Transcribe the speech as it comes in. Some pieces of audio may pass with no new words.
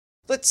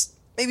Let's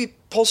maybe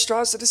pull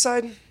straws to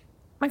decide.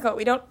 Michael,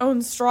 we don't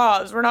own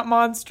straws. We're not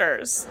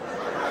monsters.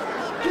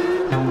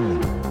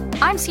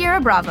 I'm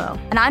Sierra Bravo,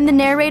 and I'm the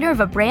narrator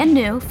of a brand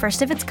new,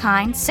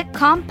 first-of-its-kind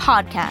sitcom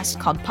podcast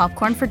called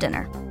Popcorn for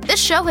Dinner.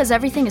 This show has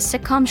everything a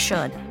sitcom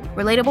should.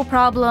 Relatable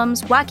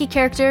problems, wacky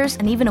characters,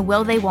 and even a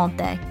will they, won't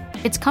they.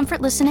 It's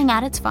comfort listening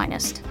at its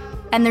finest.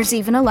 And there's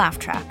even a laugh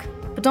track.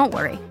 But don't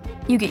worry,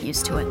 you get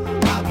used to it.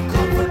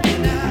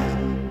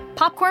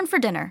 Popcorn for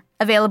Dinner,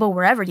 available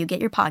wherever you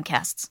get your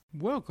podcasts.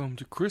 Welcome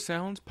to Chris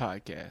Allen's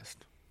podcast.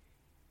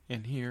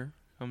 And here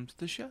comes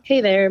the show.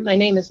 Hey there, my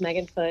name is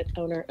Megan Foote,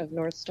 owner of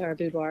North Star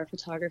Boudoir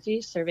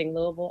Photography, serving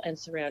Louisville and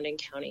surrounding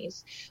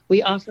counties.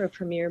 We offer a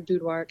premier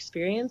boudoir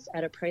experience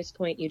at a price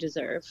point you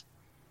deserve.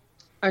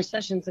 Our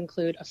sessions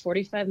include a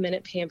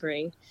 45-minute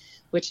pampering,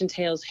 which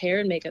entails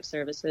hair and makeup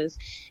services,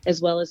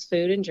 as well as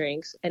food and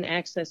drinks, and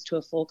access to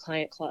a full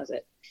client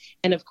closet.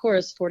 And of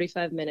course,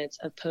 45 minutes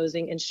of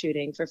posing and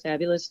shooting for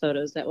fabulous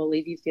photos that will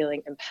leave you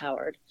feeling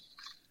empowered.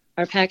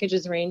 Our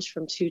packages range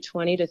from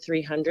 $220 to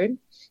 $300.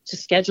 To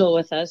schedule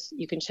with us,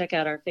 you can check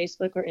out our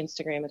Facebook or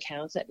Instagram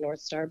accounts at North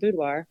Star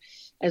Boudoir,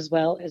 as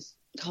well as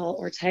call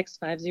or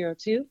text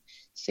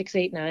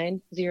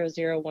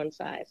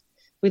 502-689-0015.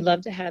 We'd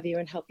love to have you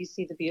and help you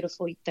see the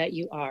beautiful that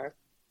you are.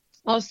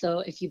 Also,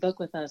 if you book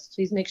with us,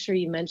 please make sure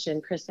you mention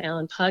Chris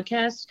Allen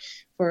Podcast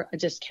for a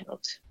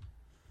discount.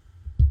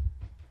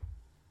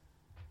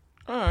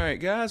 All right,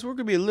 guys, we're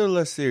going to be a little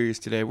less serious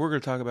today. We're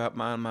going to talk about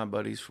my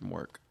buddies from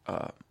work.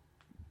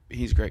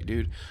 He's a great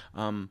dude.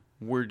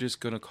 We're just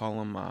going to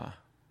call him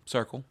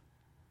Circle.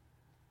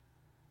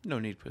 No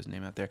need to put his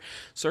name out there.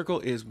 Circle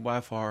is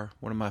by far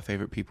one of my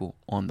favorite people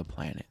on the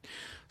planet.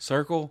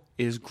 Circle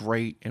is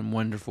great and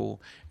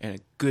wonderful and a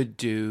good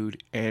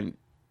dude, and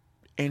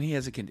he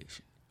has a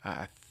condition.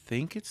 I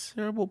think it's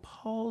cerebral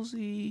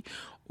palsy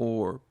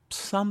or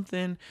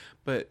something,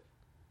 but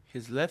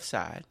his left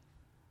side,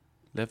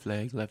 left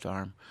leg, left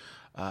arm,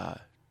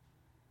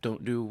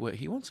 don't do what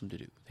he wants them to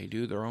do. They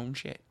do their own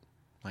shit.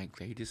 Like,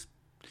 they just,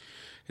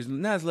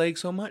 not his leg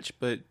so much,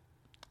 but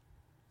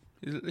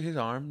his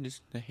arm,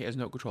 he has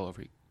no control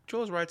over it.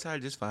 Controls right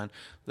side just fine.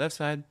 Left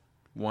side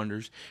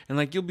wonders. And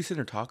like, you'll be sitting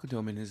there talking to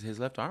him, and his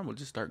left arm will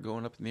just start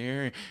going up in the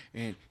air,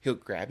 and he'll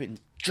grab it and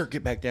jerk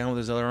it back down with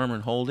his other arm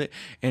and hold it.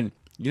 And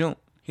he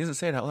doesn't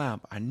say it out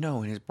loud, but I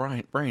know in his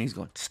brain he's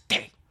going,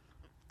 stay.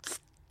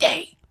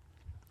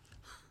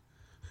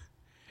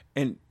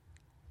 And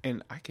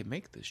I can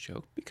make this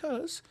joke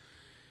because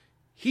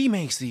he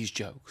makes these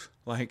jokes.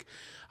 Like,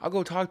 I'll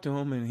go talk to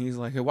him, and he's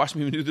like, hey, watch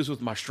me do this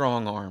with my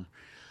strong arm.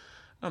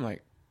 I'm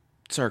like,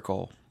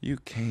 Circle, you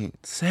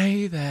can't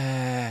say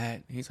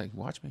that. He's like,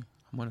 watch me.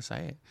 I'm going to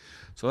say it.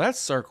 So that's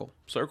Circle.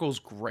 Circle's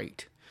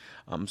great.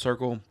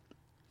 Circle,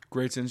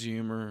 great sense of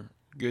humor,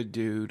 good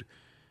dude.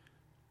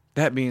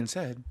 That being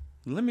said,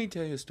 let me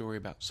tell you a story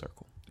about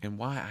Circle and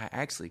why I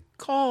actually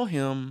call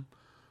him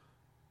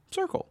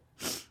Circle.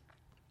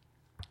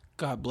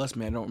 God bless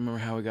me, I don't remember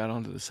how we got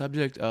onto the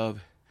subject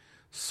of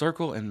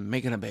Circle and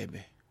making a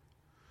baby.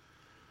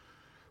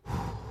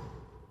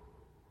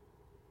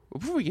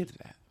 Before we get to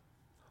that,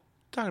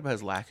 talking about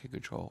his lack of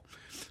control.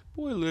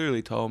 Boy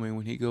literally told me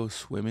when he goes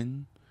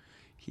swimming,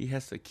 he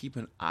has to keep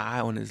an eye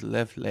on his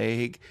left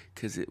leg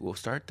because it will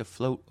start to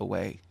float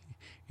away.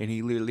 And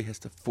he literally has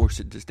to force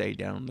it to stay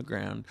down on the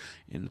ground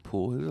in the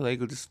pool. His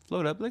leg will just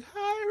float up like,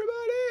 hi,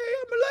 everybody,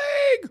 I'm a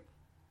leg.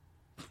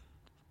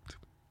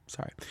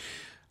 Sorry.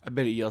 I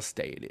bet he yells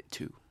stay at it,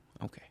 too.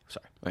 Okay,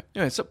 sorry. Right.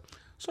 Anyway, so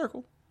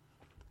Circle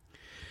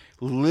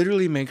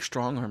literally makes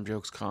strong arm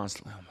jokes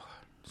constantly. Oh, my God.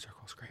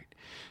 Circle's great.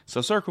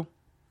 So Circle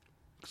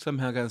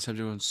somehow got the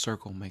subject on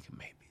Circle making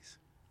babies.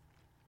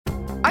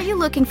 Are you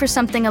looking for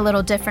something a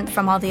little different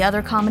from all the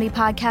other comedy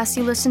podcasts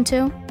you listen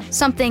to?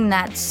 Something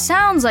that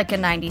sounds like a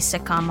 90s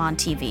sitcom on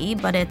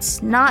TV, but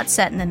it's not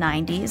set in the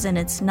 90s and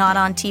it's not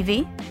on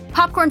TV?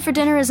 Popcorn for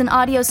Dinner is an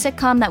audio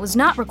sitcom that was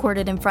not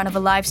recorded in front of a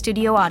live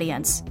studio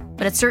audience,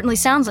 but it certainly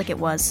sounds like it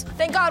was.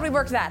 Thank God we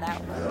worked that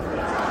out.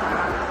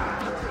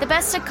 The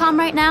best sitcom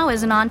right now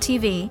isn't on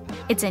TV,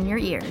 it's in your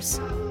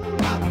ears.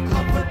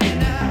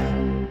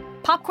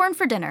 Popcorn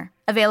for Dinner,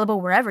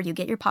 available wherever you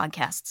get your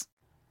podcasts.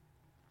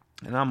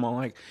 And I'm all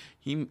like,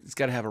 he's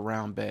got to have a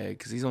round bed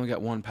because he's only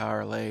got one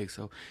power leg.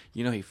 So,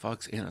 he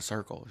fucks in a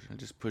circle and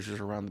just pushes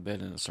around the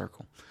bed in a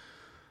circle.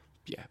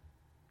 Yeah,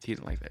 he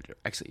didn't like that joke.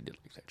 Actually, he did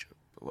like that joke,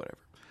 but whatever.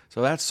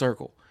 So that's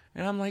Circle.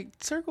 And I'm like,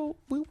 Circle,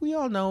 we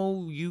all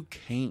know you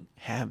can't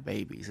have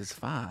babies. It's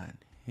fine.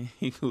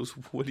 He goes,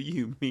 what do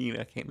you mean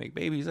I can't make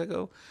babies? I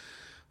go,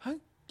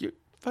 your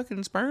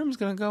fucking sperm's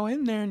going to go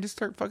in there and just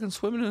start fucking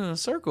swimming in a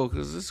circle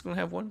because this is going to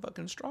have one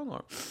fucking strong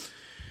arm.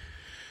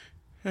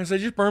 And so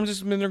your sperm's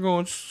just in there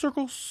going,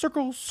 circle,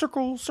 circle,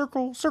 circle,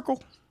 circle,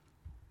 circle.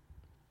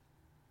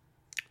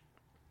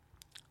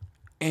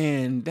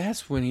 And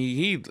that's when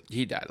he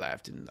died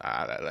laughing.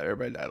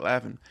 Everybody died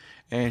laughing.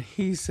 And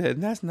he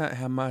said, that's not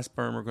how my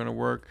sperm are going to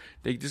work.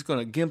 They're just going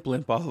to gimp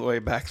limp all the way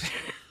back there.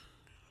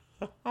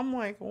 I'm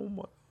like, oh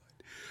my God.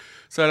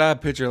 So I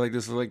picture like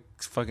this like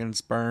fucking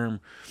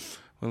sperm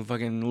with a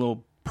fucking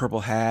little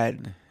purple hat,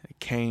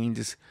 Kane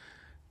just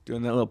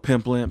doing that little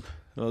pimp limp,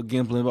 little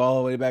gimp limp all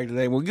the way back to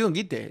that. We're going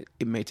to get there.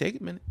 It may take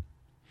a minute.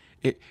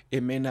 It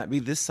may not be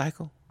this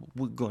cycle.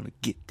 We're going to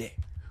get there.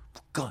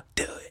 We're going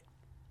to do it.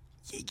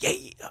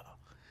 Yeah.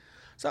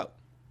 So,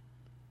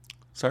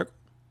 circle.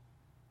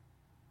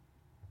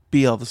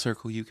 Be all the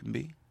circle you can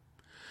be.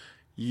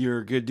 You're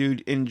a good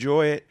dude.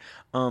 Enjoy it.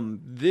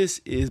 This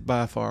is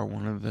by far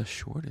one of the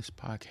shortest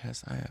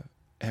podcasts I have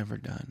ever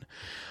done.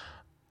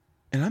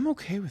 And I'm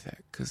okay with that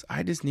because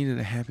I just needed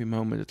a happy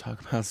moment to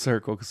talk about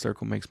Circle because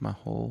Circle makes my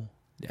whole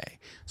day.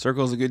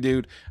 Circle's a good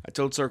dude. I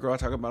told Circle I'll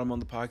talk about him on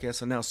the podcast.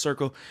 So now,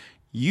 Circle,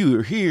 you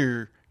are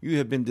here. You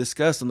have been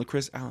discussed on the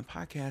Chris Allen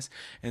podcast.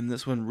 And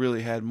this one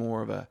really had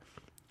more of a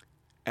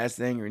Ask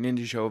the Angry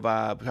Ninja Show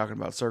vibe, talking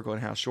about Circle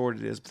and how short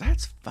it is. But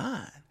that's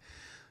fine.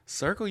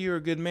 Circle, you're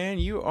a good man.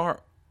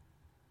 You're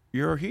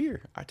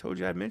here. I told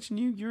you I'd mention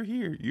you. You're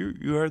here.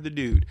 You are the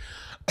dude.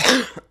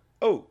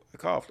 Oh, I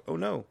coughed. Oh,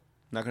 no.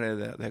 Not going to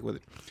edit that. The heck with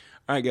it.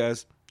 All right,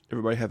 guys.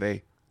 Everybody have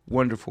a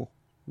wonderful,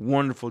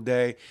 wonderful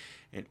day.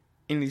 And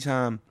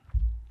anytime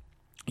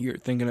you're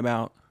thinking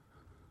about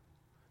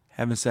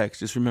having sex,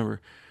 just remember,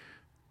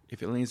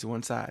 if it leans to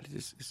one side,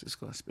 it's just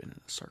going to spin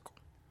in a circle.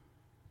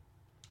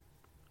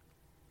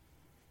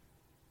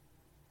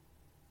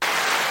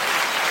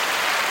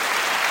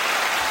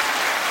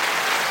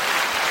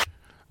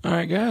 All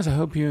right, guys, I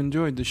hope you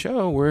enjoyed the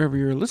show wherever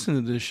you're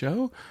listening to this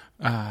show.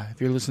 If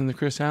you're listening to the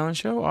Chris Allen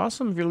Show,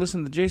 awesome. If you're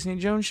listening to the Jason E.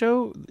 Jones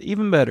Show,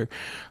 even better.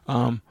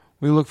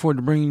 We look forward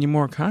to bringing you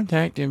more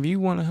contact. And if you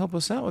want to help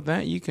us out with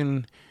that, you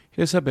can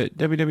hit us up at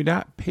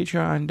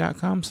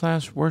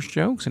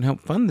www.patreon.com/worstjokes and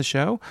help fund the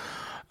show.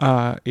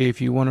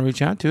 If you want to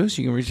reach out to us,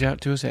 you can reach out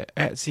to us at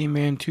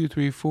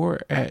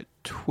cman234 at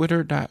Twitter,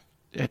 at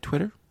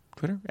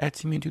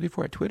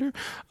cman234 at Twitter.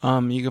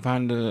 You can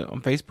find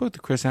on Facebook the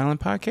Chris Allen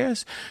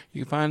Podcast.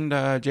 You can find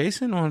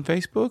Jason on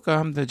Facebook,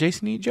 the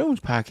Jason E. Jones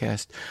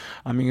Podcast.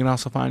 You can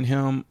also find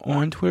him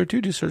on Twitter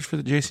too. Just search for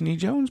the Jason E.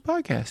 Jones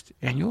Podcast,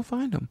 and you'll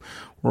find him.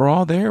 We're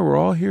all there. We're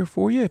all here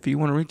for you. If you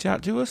want to reach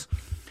out to us,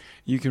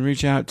 you can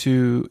reach out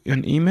to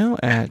an email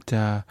at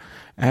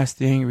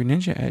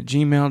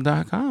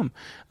asktheangryninja@gmail.com.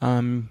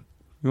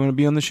 You want to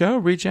be on the show?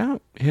 Reach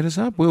out. Hit us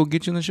up. We'll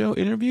get you on the show.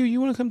 Interview.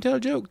 You want to come tell a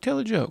joke? Tell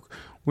a joke.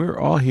 We're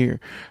all here.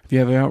 If you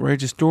have an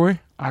outrageous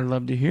story, I'd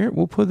love to hear it.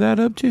 We'll put that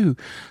up too.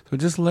 So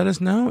just let us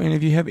know. And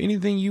if you have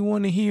anything you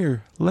want to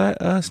hear, let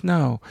us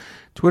know.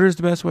 Twitter is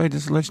the best way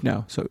just to let you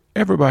know. So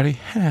everybody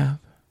have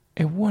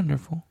a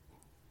wonderful,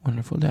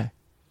 wonderful day.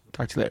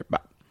 Talk to you later. Bye.